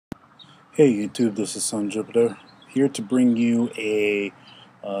Hey YouTube, this is Sun Jupiter here to bring you a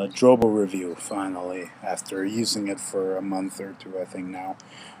Drobo review. Finally, after using it for a month or two, I think now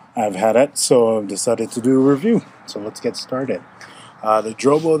I've had it, so I've decided to do a review. So let's get started. The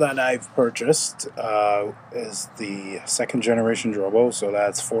Drobo that I've purchased is the second generation Drobo, so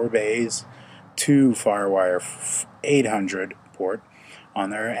that's 4 bays, 2 FireWire 800 port on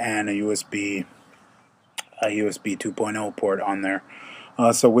there, and a USB 2.0 port on there.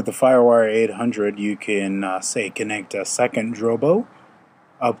 So with the FireWire 800, you can say connect a second Drobo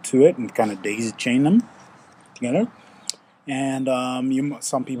up to it and kind of daisy chain them together. And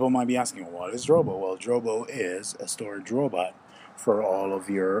some people might be asking, what is Drobo? Well, Drobo is a storage robot for all of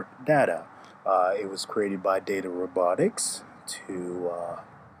your data. It was created by Data Robotics to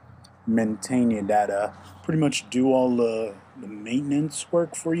maintain your data, pretty much do all the maintenance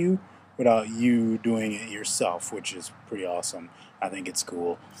work for you without you doing it yourself, which is pretty awesome. I think it's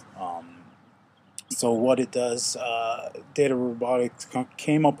cool. So what it does, Data Robotics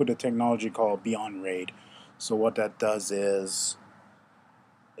came up with a technology called BeyondRAID. So what that does is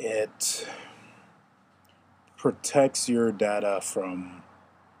it protects your data from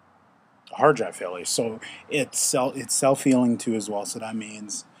hard drive failure. So it's self-healing too as well. So that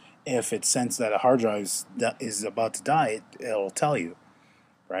means if it senses that a hard drive is about to die, it'll tell you,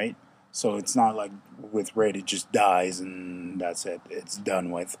 right? So it's not like with RAID, it just dies and that's it. It's done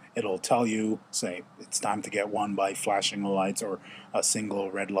with. It'll tell you, say, it's time to get one by flashing the lights or a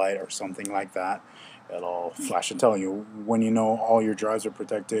single red light or something like that. It'll flash and tell you. When you know all your drives are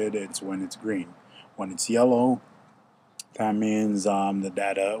protected, it's when it's green. When it's yellow, that means the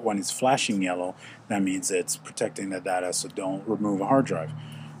data, when it's flashing yellow, that means it's protecting the data, so don't remove a hard drive.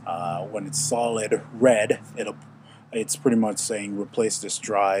 When it's solid red, it's pretty much saying replace this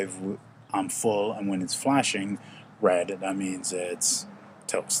drive, I'm full, and when it's flashing red, that means it's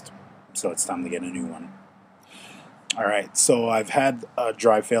toast. So it's time to get a new one. Alright, so I've had a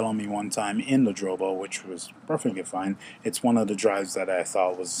drive fail on me one time in the Drobo, which was perfectly fine. It's one of the drives that I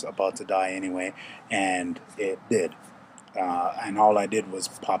thought was about to die anyway, and it did. And all I did was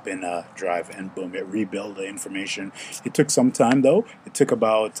pop in a drive and boom, it rebuilt the information. It took some time though. It took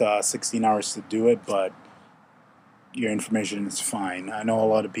about 16 hours to do it, but your information is fine. I know a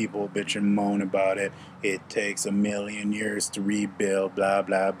lot of people bitch and moan about it. It takes a million years to rebuild, blah,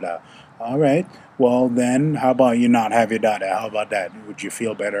 blah, blah. All right, well then, how about you not have your data? How about that? Would you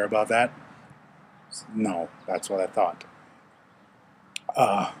feel better about that? No, that's what I thought.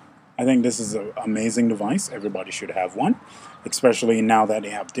 I think this is an amazing device. Everybody should have one, especially now that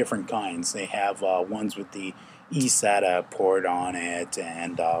they have different kinds. They have ones with the eSATA port on it,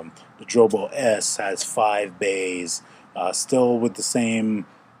 and the Drobo S has 5 bays, still with the same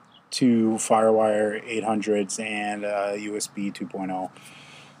 2 FireWire 800s and USB 2.0.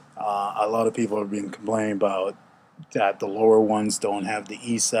 A lot of people have been complaining about that the lower ones don't have the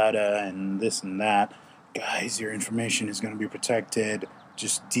eSATA and this and that. Guys, your information is going to be protected.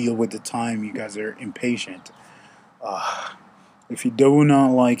 Just deal with the time. You guys are impatient. If you do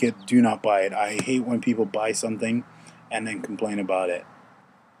not like it, do not buy it. I hate when people buy something and then complain about it.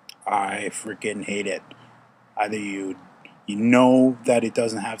 I freaking hate it. Either you know that it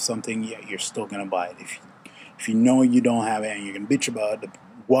doesn't have something, yet you're still gonna buy it. If you know you don't have it and you're gonna bitch about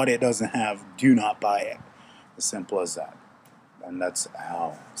what it doesn't have, do not buy it. As simple as that. And that's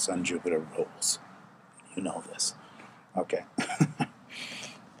how Sun Jupiter rolls. You know this. Okay.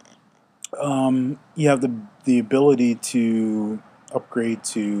 You have the ability to upgrade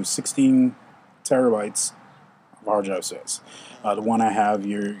to 16 terabytes of hard drive space. The one I have,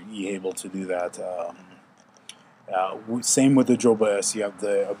 you're able to do that. Same with the Drobo S, you have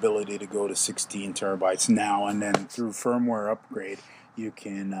the ability to go to 16 terabytes now, and then through firmware upgrade, you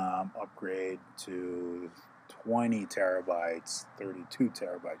can upgrade to 20 terabytes, 32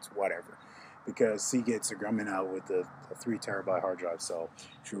 terabytes, whatever. Because Seagate's are coming out with the 3 terabyte hard drive, so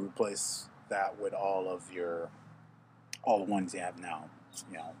if you replace that with all the ones you have now,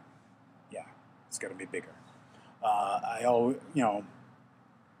 yeah, it's gonna be bigger. I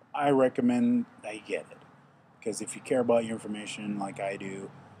recommend that you get it because if you care about your information like I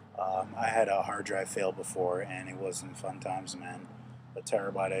do, I had a hard drive fail before and it wasn't fun times, man. A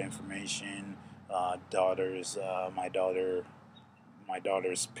terabyte of information, my daughter's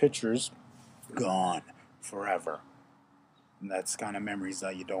pictures gone forever. And that's kind of memories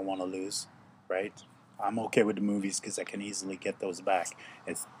that you don't want to lose, right? I'm okay with the movies because I can easily get those back.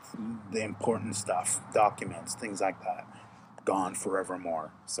 It's the important stuff, documents, things like that, gone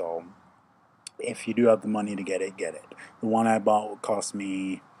forevermore. So if you do have the money to get it, get it. The one I bought would cost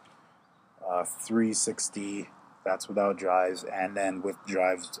me $360 That's without drives, and then with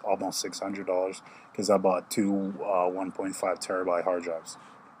drives, almost $600 because I bought two 1.5 terabyte hard drives.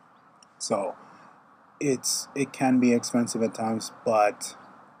 So it can be expensive at times, but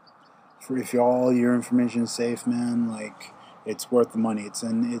if all your information is safe, man, like it's worth the money. It's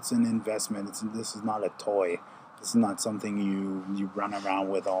an investment. This is not a toy. This is not something you run around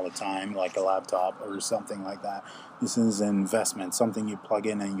with all the time, like a laptop or something like that. This is an investment, something you plug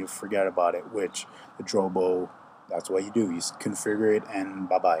in and you forget about it. Which the Drobo, that's what you do. You configure it and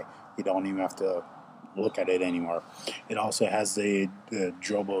bye bye. You don't even have to look at it anymore. It also has the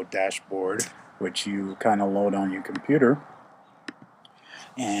Drobo dashboard, which you kind of load on your computer,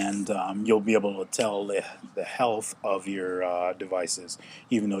 and you'll be able to tell the health of your devices,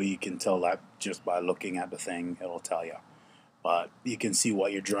 even though you can tell that just by looking at the thing. It'll tell you, but you can see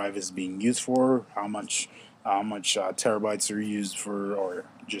what your drive is being used for, how much terabytes are used for, or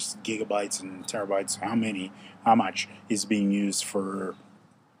just gigabytes and terabytes, how much is being used for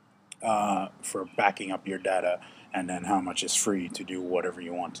backing up your data, and then how much is free to do whatever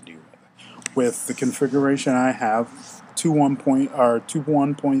you want to do with it. With the configuration I have, two 1.5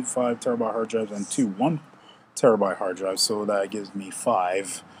 terabyte hard drives and two 1 terabyte hard drives, so that gives me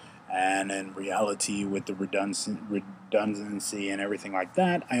 5. And in reality, with the redundancy and everything like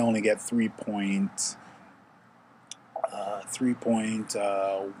that, I only get 3.12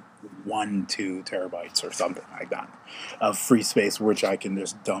 terabytes or something like that of free space, which I can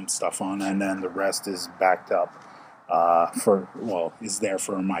just dump stuff on, and then the rest is backed up is there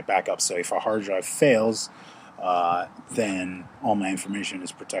for my backup. So if a hard drive fails, then all my information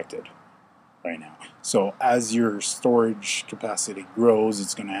is protected right now. So as your storage capacity grows,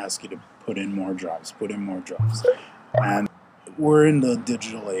 it's going to ask you to put in more drives, and we're in the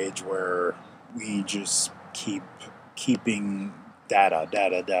digital age where we just keeping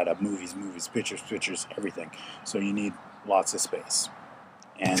data, movies, pictures, everything. So you need lots of space,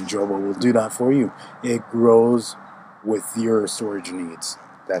 and Drobo will do that for you. It grows with your storage needs.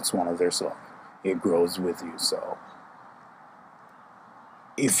 That's one of their slogans. It grows with you. So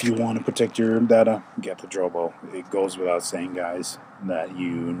if you want to protect your data, get the Drobo. It goes without saying, guys, that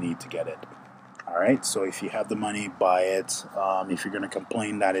you need to get it. Alright, so if you have the money, buy it. If you're going to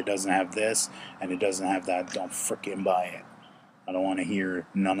complain that it doesn't have this and it doesn't have that, don't freaking buy it. I don't want to hear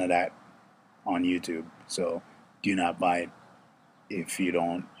none of that on YouTube. So do not buy it if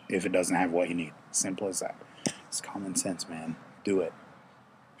it doesn't have what you need. Simple as that. It's common sense, man. Do it.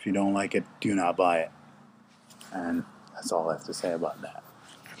 If you don't like it, do not buy it. And that's all I have to say about that.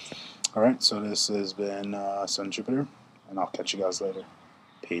 Alright, so this has been Sun Jupiter, and I'll catch you guys later.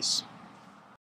 Peace.